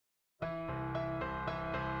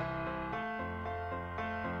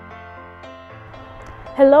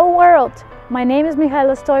Hello world! My name is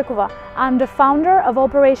Mihaela Stoikova. I'm the founder of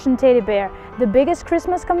Operation Teddy Bear, the biggest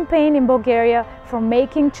Christmas campaign in Bulgaria for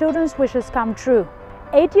making children's wishes come true.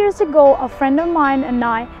 8 years ago, a friend of mine and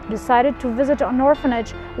I decided to visit an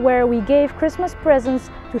orphanage where we gave Christmas presents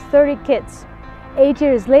to 30 kids. 8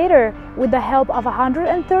 years later, with the help of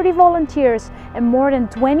 130 volunteers and more than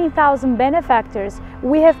 20,000 benefactors,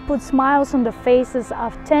 we have put smiles on the faces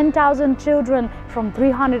of 10,000 children from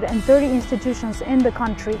 330 institutions in the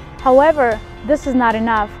country. However, this is not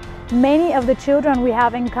enough. Many of the children we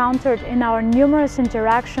have encountered in our numerous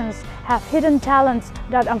interactions have hidden talents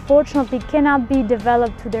that unfortunately cannot be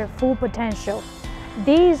developed to their full potential.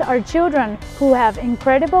 These are children who have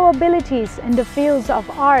incredible abilities in the fields of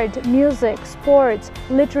art, music, sports,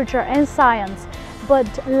 literature and science, but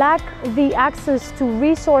lack the access to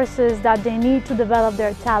resources that they need to develop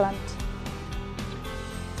their talent.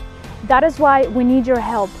 That is why we need your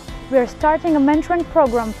help. We are starting a mentoring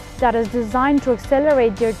program that is designed to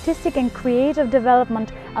accelerate the artistic and creative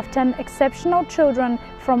development of 10 exceptional children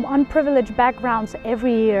from unprivileged backgrounds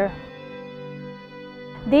every year.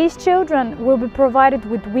 These children will be provided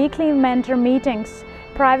with weekly mentor meetings,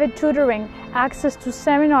 private tutoring, access to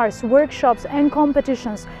seminars, workshops and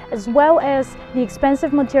competitions, as well as the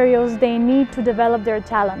expensive materials they need to develop their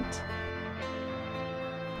talent.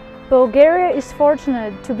 Bulgaria is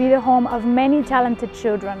fortunate to be the home of many talented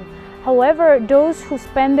children. However, those who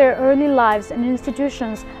spend their early lives in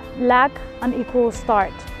institutions lack an equal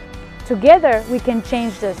start. Together, we can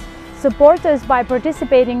change this. Support us by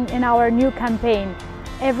participating in our new campaign.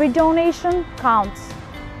 Every donation counts.